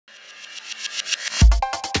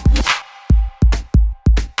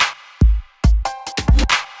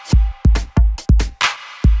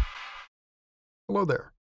Hello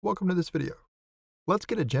there, welcome to this video. Let's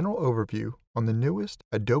get a general overview on the newest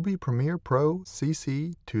Adobe Premiere Pro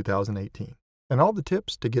CC 2018 and all the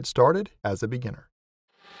tips to get started as a beginner.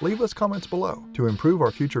 Leave us comments below to improve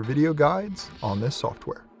our future video guides on this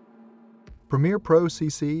software. Premiere Pro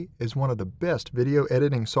CC is one of the best video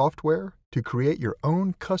editing software to create your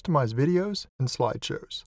own customized videos and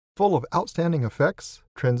slideshows, full of outstanding effects,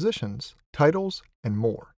 transitions, titles, and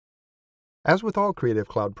more. As with all Creative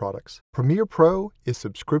Cloud products, Premiere Pro is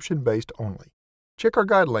subscription-based only. Check our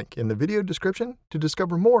guide link in the video description to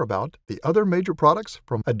discover more about the other major products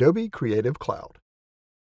from Adobe Creative Cloud.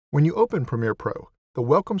 When you open Premiere Pro, the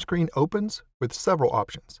welcome screen opens with several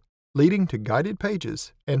options, leading to guided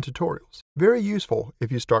pages and tutorials, very useful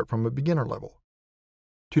if you start from a beginner level.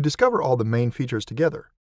 To discover all the main features together,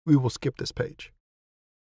 we will skip this page.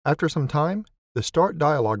 After some time, the Start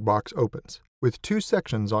dialog box opens with two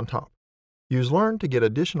sections on top. Use Learn to get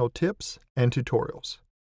additional tips and tutorials,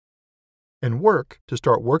 and Work to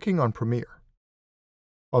start working on Premiere.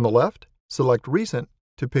 On the left, select Recent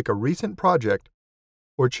to pick a recent project,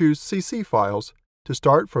 or choose CC files to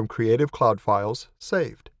start from Creative Cloud files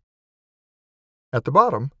saved. At the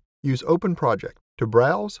bottom, use Open Project to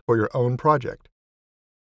browse for your own project,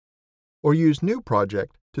 or use New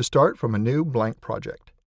Project to start from a new blank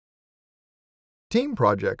project. Team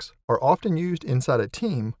projects are often used inside a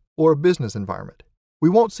team or a business environment. We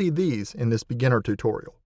won't see these in this beginner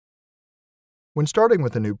tutorial. When starting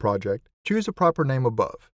with a new project, choose a proper name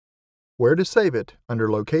above, where to save it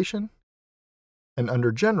under Location, and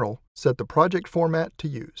under General, set the project format to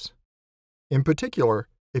use. In particular,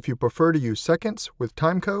 if you prefer to use seconds with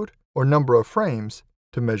timecode or number of frames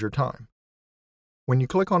to measure time. When you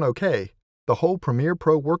click on OK, the whole Premiere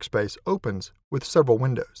Pro workspace opens with several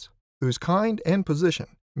windows, whose kind and position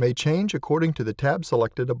may change according to the tab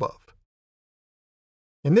selected above.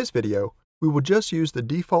 In this video, we will just use the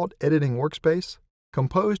default editing workspace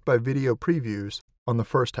composed by video previews on the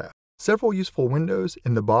first tab, several useful windows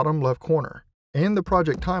in the bottom left corner, and the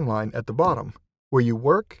project timeline at the bottom where you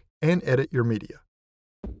work and edit your media.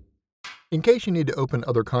 In case you need to open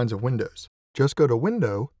other kinds of windows, just go to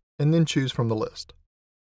Window and then choose from the list.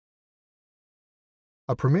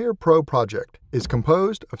 A Premiere Pro project is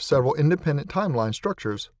composed of several independent timeline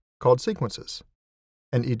structures called sequences,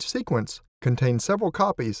 and each sequence contains several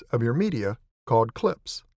copies of your media called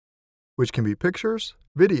clips, which can be pictures,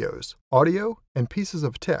 videos, audio, and pieces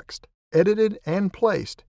of text, edited and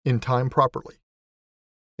placed in time properly.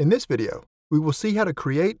 In this video, we will see how to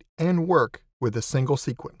create and work with a single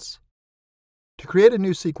sequence. To create a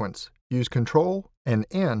new sequence, use Ctrl and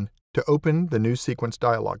N to open the New Sequence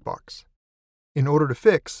dialog box, in order to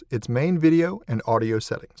fix its main video and audio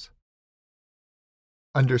settings.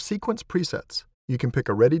 Under Sequence Presets, you can pick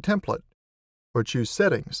a ready template or choose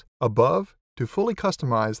Settings above to fully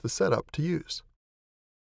customize the setup to use.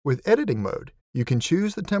 With Editing mode, you can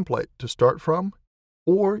choose the template to start from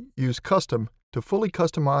or use Custom to fully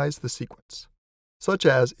customize the sequence, such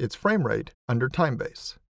as its frame rate under Time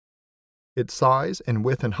Base, its size and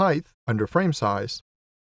width and height under Frame Size,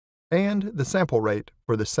 and the sample rate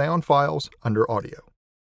for the sound files under Audio.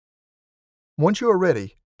 Once you are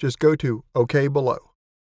ready, just go to OK below.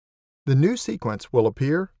 The new sequence will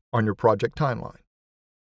appear on your project timeline.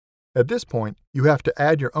 At this point, you have to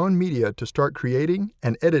add your own media to start creating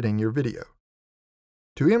and editing your video.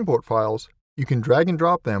 To import files, you can drag and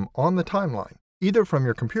drop them on the timeline, either from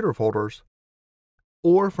your computer folders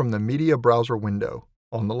or from the Media Browser window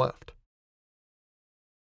on the left.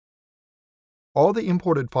 All the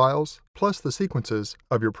imported files, plus the sequences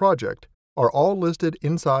of your project, are all listed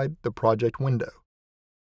inside the project window.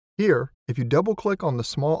 Here, if you double-click on the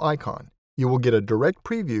small icon, you will get a direct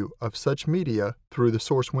preview of such media through the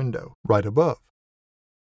source window right above.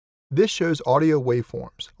 This shows audio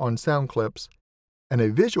waveforms on sound clips and a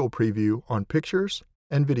visual preview on pictures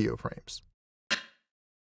and video frames.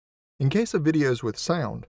 In case of videos with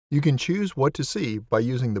sound, you can choose what to see by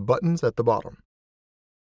using the buttons at the bottom.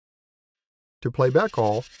 To play back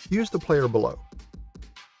all, use the player below.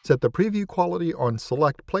 Set the preview quality on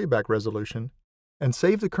Select Playback Resolution and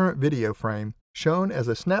save the current video frame shown as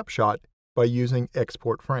a snapshot by using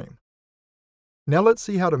Export Frame. Now let's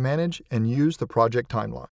see how to manage and use the project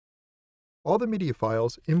timeline. All the media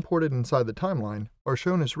files imported inside the timeline are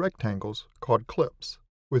shown as rectangles called clips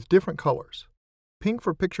with different colors: pink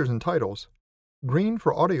for pictures and titles, green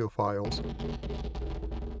for audio files,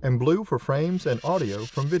 and blue for frames and audio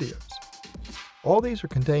from videos. All these are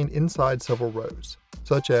contained inside several rows,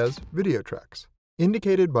 such as video tracks,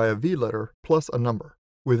 indicated by a V letter plus a number,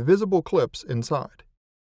 with visible clips inside,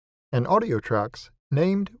 and audio tracks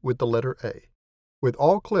named with the letter A. with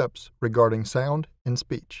all clips regarding sound and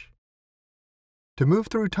speech. To move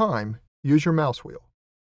through time, use your mouse wheel.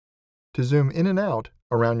 To zoom in and out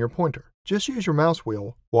around your pointer, just use your mouse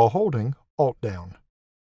wheel while holding Alt down.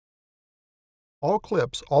 All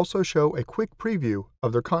clips also show a quick preview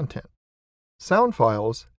of their content. Sound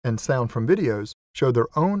files and sound from videos show their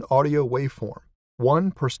own audio waveform,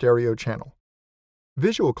 one per stereo channel.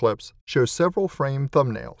 Visual clips show several frame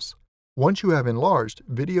thumbnails, once you have enlarged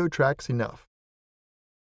video tracks enough.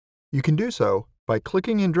 You can do so by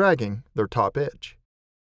clicking and dragging their top edge.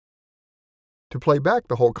 To play back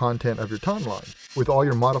the whole content of your timeline with all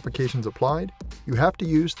your modifications applied, you have to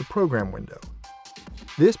use the Program window.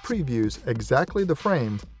 This previews exactly the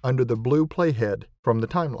frame under the blue playhead from the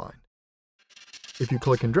timeline. If you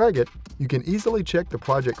click and drag it, you can easily check the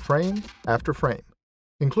project frame after frame,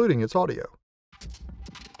 including its audio.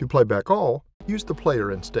 To play back all, use the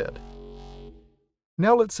player instead.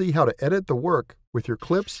 Now let's see how to edit the work with your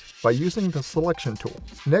clips by using the Selection tool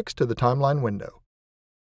next to the Timeline window.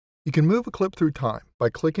 You can move a clip through time by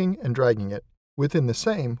clicking and dragging it within the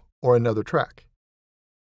same or another track.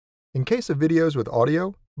 In case of videos with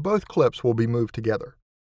audio, both clips will be moved together.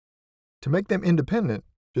 To make them independent,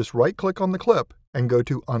 just right-click on the clip and go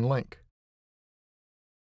to Unlink.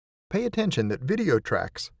 Pay attention that Video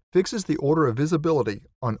Tracks fixes the order of visibility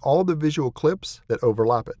on all the visual clips that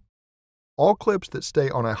overlap it. All clips that stay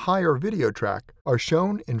on a higher video track are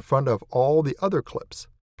shown in front of all the other clips,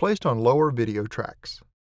 placed on lower video tracks.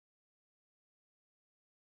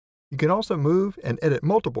 You can also move and edit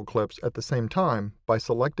multiple clips at the same time by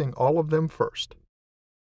selecting all of them first.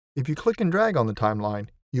 If you click and drag on the timeline,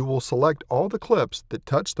 you will select all the clips that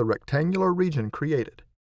touch the rectangular region created.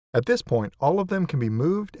 At this point, all of them can be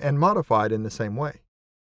moved and modified in the same way.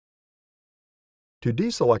 To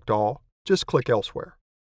deselect all, just click elsewhere.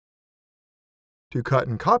 To cut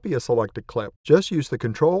and copy a selected clip, just use the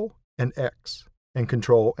Ctrl and X and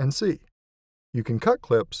Ctrl and C. You can cut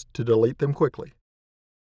clips to delete them quickly.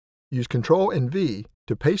 Use Ctrl and V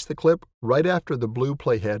to paste the clip right after the blue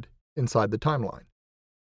playhead inside the timeline.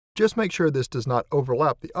 Just make sure this does not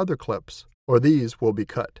overlap the other clips, or these will be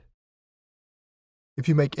cut. If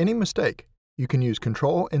you make any mistake, you can use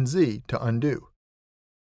Ctrl and Z to undo,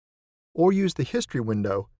 or use the History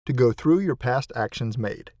window to go through your past actions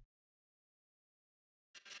made.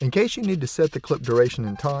 In case you need to set the clip duration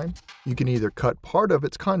in time, you can either cut part of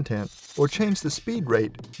its content or change the speed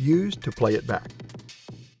rate used to play it back.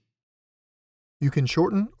 You can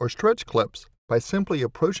shorten or stretch clips by simply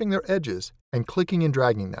approaching their edges and clicking and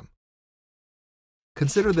dragging them.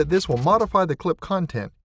 Consider that this will modify the clip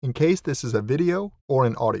content in case this is a video or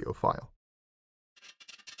an audio file.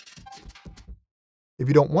 If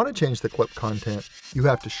you don't want to change the clip content, you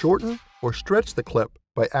have to shorten or stretch the clip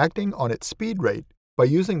by acting on its speed rate by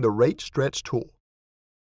using the Rate Stretch tool.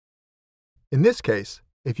 In this case,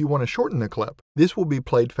 if you want to shorten the clip, this will be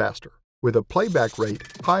played faster, with a playback rate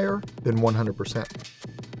higher than 100%.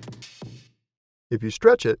 If you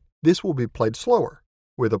stretch it, this will be played slower,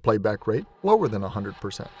 with a playback rate lower than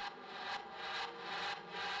 100%.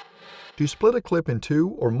 To split a clip in 2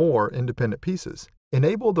 or more independent pieces,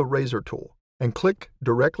 enable the Razor tool and click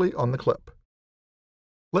directly on the clip.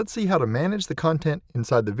 Let's see how to manage the content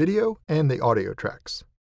inside the video and the audio tracks.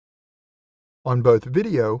 On both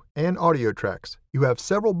video and audio tracks, you have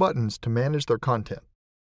several buttons to manage their content.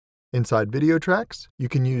 Inside video tracks, you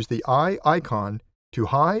can use the eye icon to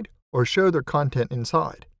hide or show their content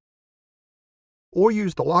inside, or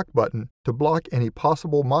use the lock button to block any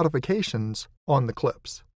possible modifications on the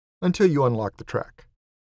clips until you unlock the track.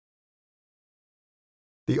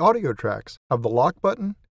 The audio tracks have the lock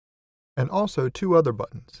button and also 2 other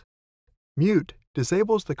buttons. Mute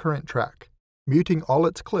disables the current track, muting all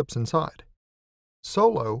its clips inside.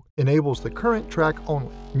 Solo enables the current track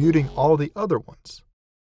only, muting all the other ones.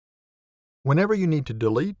 Whenever you need to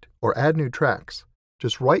delete or add new tracks,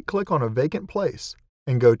 just right-click on a vacant place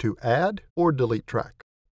and go to Add or Delete Track.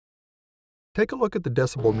 Take a look at the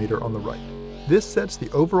decibel meter on the right. This sets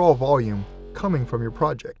the overall volume coming from your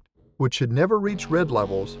project, which should never reach red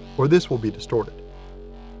levels or this will be distorted.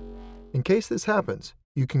 In case this happens,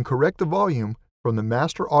 you can correct the volume from the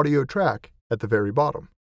master audio track at the very bottom.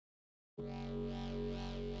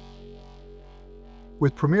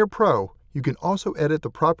 With Premiere Pro, you can also edit the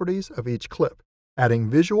properties of each clip, adding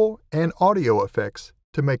visual and audio effects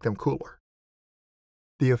to make them cooler.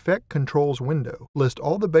 The Effect Controls window lists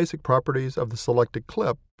all the basic properties of the selected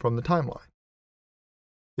clip from the timeline.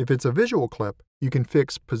 If it's a visual clip, you can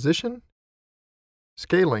fix position,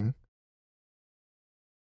 scaling,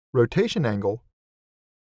 rotation angle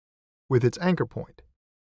with its anchor point,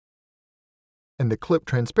 and the clip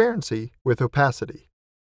transparency with opacity.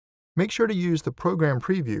 Make sure to use the program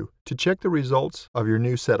preview to check the results of your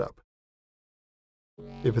new setup.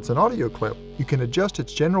 If it's an audio clip, you can adjust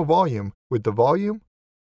its general volume with the volume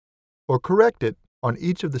or correct it on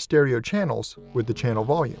each of the stereo channels with the channel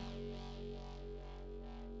volume.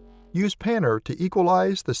 Use Panner to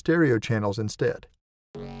equalize the stereo channels instead.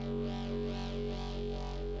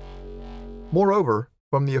 Moreover,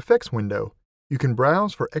 from the Effects window, you can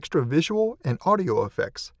browse for extra visual and audio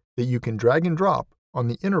effects that you can drag and drop on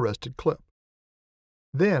the interested clip.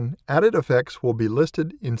 Then, added effects will be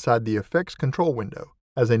listed inside the Effects Control window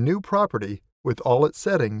as a new property with all its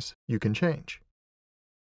settings you can change.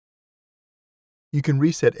 You can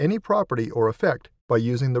reset any property or effect by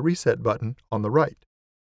using the Reset button on the right.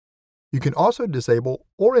 You can also disable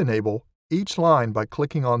or enable each line by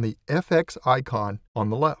clicking on the FX icon on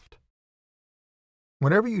the left.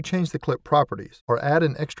 Whenever you change the clip properties or add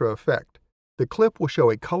an extra effect, the clip will show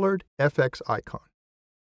a colored FX icon.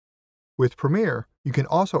 With Premiere, you can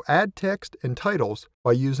also add text and titles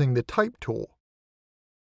by using the Type tool.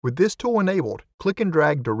 With this tool enabled, click and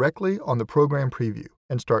drag directly on the program preview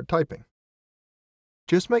and start typing.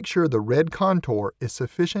 Just make sure the red contour is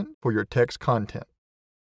sufficient for your text content.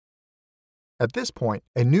 At this point,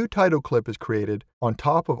 a new title clip is created on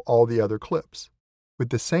top of all the other clips, with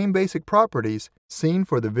the same basic properties seen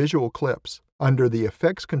for the visual clips under the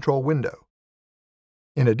Effects Control window.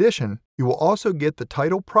 In addition, you will also get the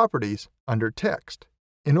title properties under Text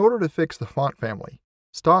in order to fix the font family,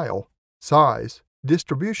 style, size,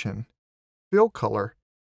 distribution, fill color,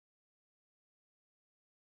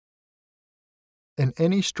 and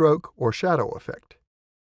any stroke or shadow effect.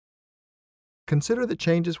 Consider that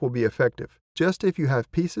changes will be effective just if you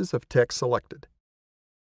have pieces of text selected.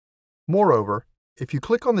 Moreover, if you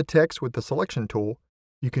click on the text with the Selection tool,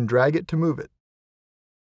 you can drag it to move it.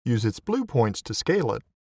 Use its blue points to scale it,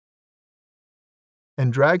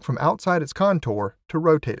 and drag from outside its contour to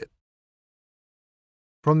rotate it.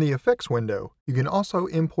 From the Effects window, you can also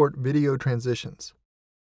import video transitions,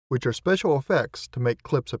 which are special effects to make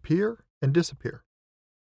clips appear and disappear.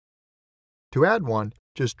 To add one,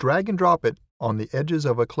 just drag and drop it on the edges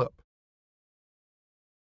of a clip,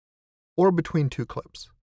 or between two clips.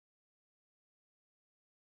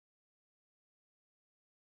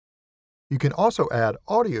 You can also add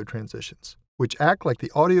audio transitions, which act like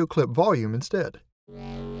the audio clip volume instead.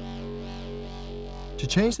 To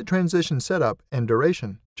change the transition setup and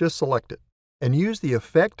duration, just select it, and use the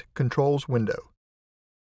Effect Controls window.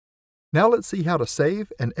 Now let's see how to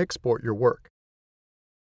save and export your work.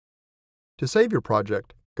 To save your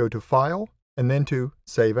project, go to File and then to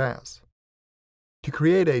Save As. To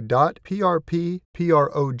create a .prp.proj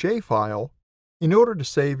file, in order to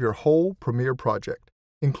save your whole Premiere project,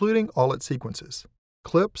 including all its sequences,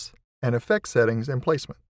 clips, and effect settings and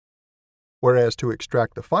placement. Whereas to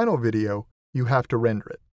extract the final video, you have to render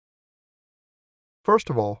it. First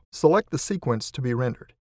of all, select the sequence to be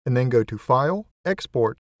rendered, and then go to File,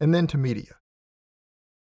 Export, and then to Media.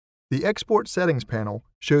 The Export Settings panel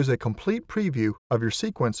shows a complete preview of your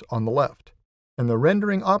sequence on the left, and the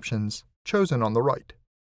rendering options chosen on the right.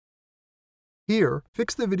 Here,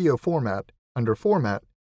 fix the video format under Format,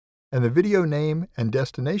 and the video name and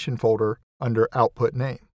destination folder under Output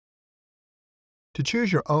Name. To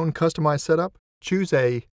choose your own customized setup, choose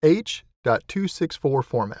a H.264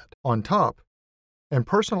 format on top and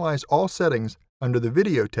personalize all settings under the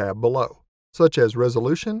Video tab below, such as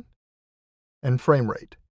resolution and frame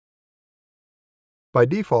rate. By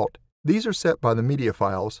default, these are set by the media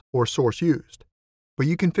files or source used, but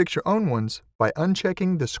you can fix your own ones by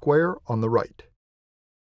unchecking the square on the right.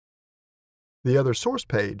 The Other Source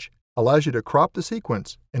page allows you to crop the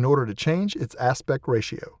sequence in order to change its aspect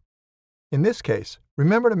ratio. In this case,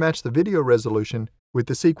 remember to match the video resolution with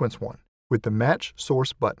the sequence one, with the Match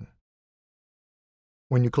Source button.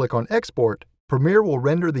 When you click on Export, Premiere will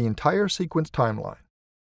render the entire sequence timeline.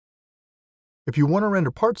 If you want to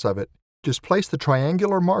render parts of it, just place the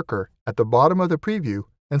triangular marker at the bottom of the preview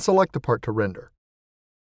and select the part to render.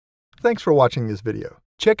 Thanks for watching this video.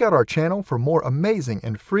 Check out our channel for more amazing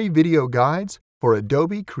and free video guides for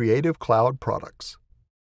Adobe Creative Cloud products.